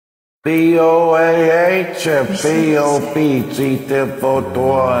BOAH, BOBG,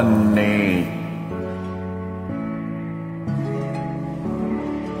 T420.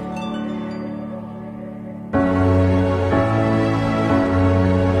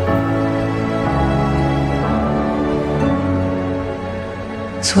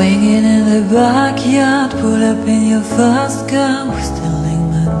 Swinging in the backyard, pull up in your fast car,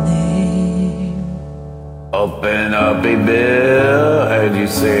 whistling my name. Open up a bill and you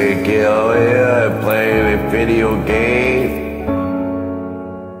say get here and play a video game.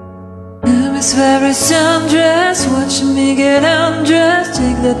 Miss very sundress, watching me get undressed,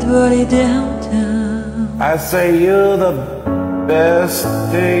 take that body downtown. I say you're the best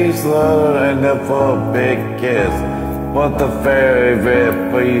things, love, and then for a big kiss. Put the favorite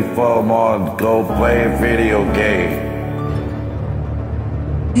freeform on, go play a video game.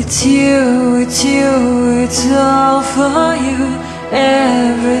 It's you, it's all for you.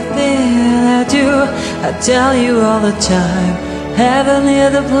 Everything I do, I tell you all the time. Heaven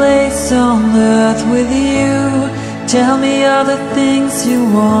is the place on earth with you. Tell me all the things you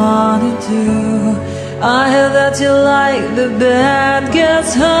wanna do. I heard that you like the bad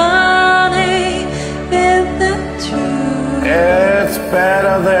girls, honey. Is that true? It's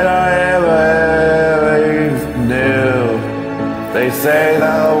better than I ever knew. They say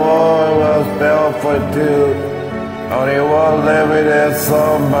that the world was built for two. Only one living and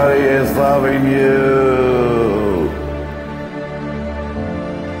somebody is loving you.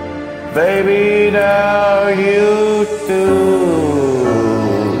 Baby, now you do.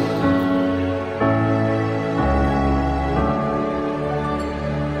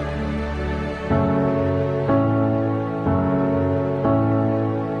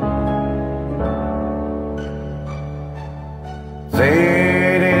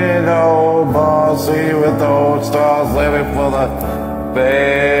 Sitting in the old bar, city with the old stars, living for the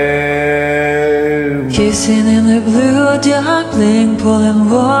fame. Kissing in the blue dark, playing Paul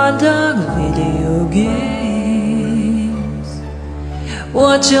and War Dog video games.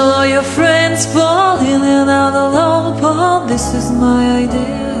 Watching all your friends fall in and out of the pond. This is my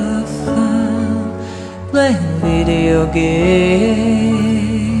idea of fun, playing video games.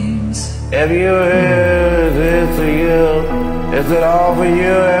 If you hear this to you, is it all for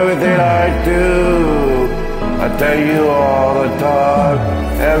you, everything I do? I tell you all the time,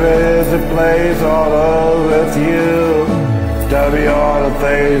 heaven is a place all over with you. Tell me all the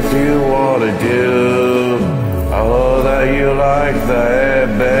things you wanna do. I know that you like the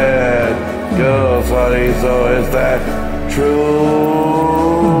headband girls, honey, so is that true?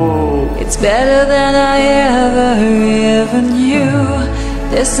 It's better than I ever knew.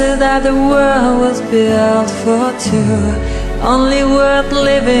 They said that the world was built for two. Only worth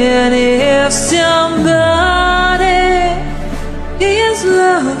living if somebody is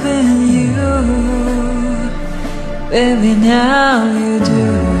loving you. Baby, now you do.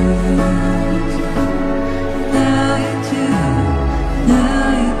 Now you do. Now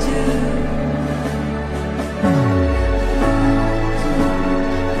you do.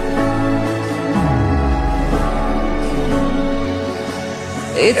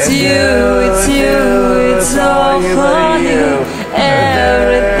 It's you, it's all for you.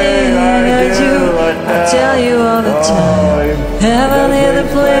 Everything I do, I tell you all the time. Heaven is the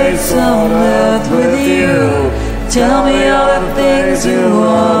place on earth with you. Tell me all the things you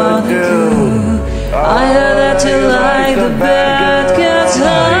wanna do. I heard that you like the bad girls,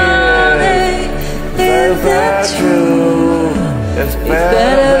 honey. Is that true? It's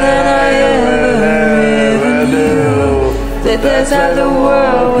better than I ever knew. They said the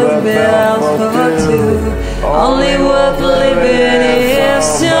world was built for two. Only worth living if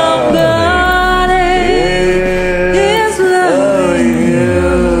somebody is loving you.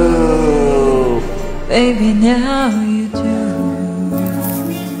 Baby, now you do.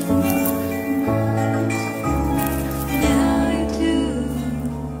 Now you do.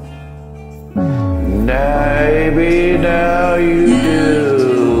 Now